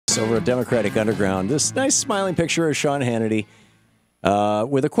Over at Democratic Underground, this nice smiling picture of Sean Hannity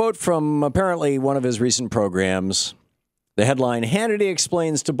with a quote from apparently one of his recent programs. The headline, Hannity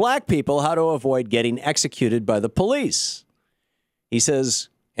explains to black people how to avoid getting executed by the police. He says,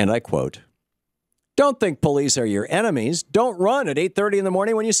 and I quote, "Don't think police are your enemies. Don't run at 8:30 in the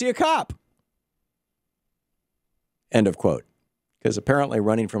morning when you see a cop." End of quote. Because apparently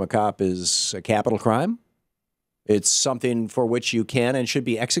running from a cop is a capital crime. It's something for which you can and should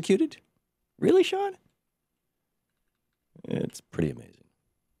be executed? Really, Sean? It's pretty amazing.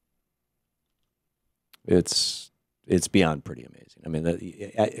 It's beyond pretty amazing. I mean,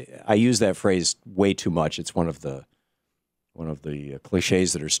 I use that phrase way too much. It's one of the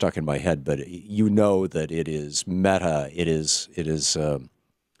cliches that are stuck in my head, but you know that it is meta. It's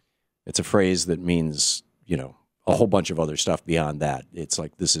a phrase that means, you know, a whole bunch of other stuff beyond that. It's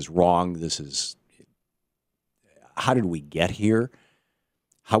like, this is wrong. How did we get here?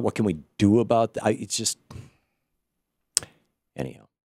 What can we do about that? It's just, anyhow.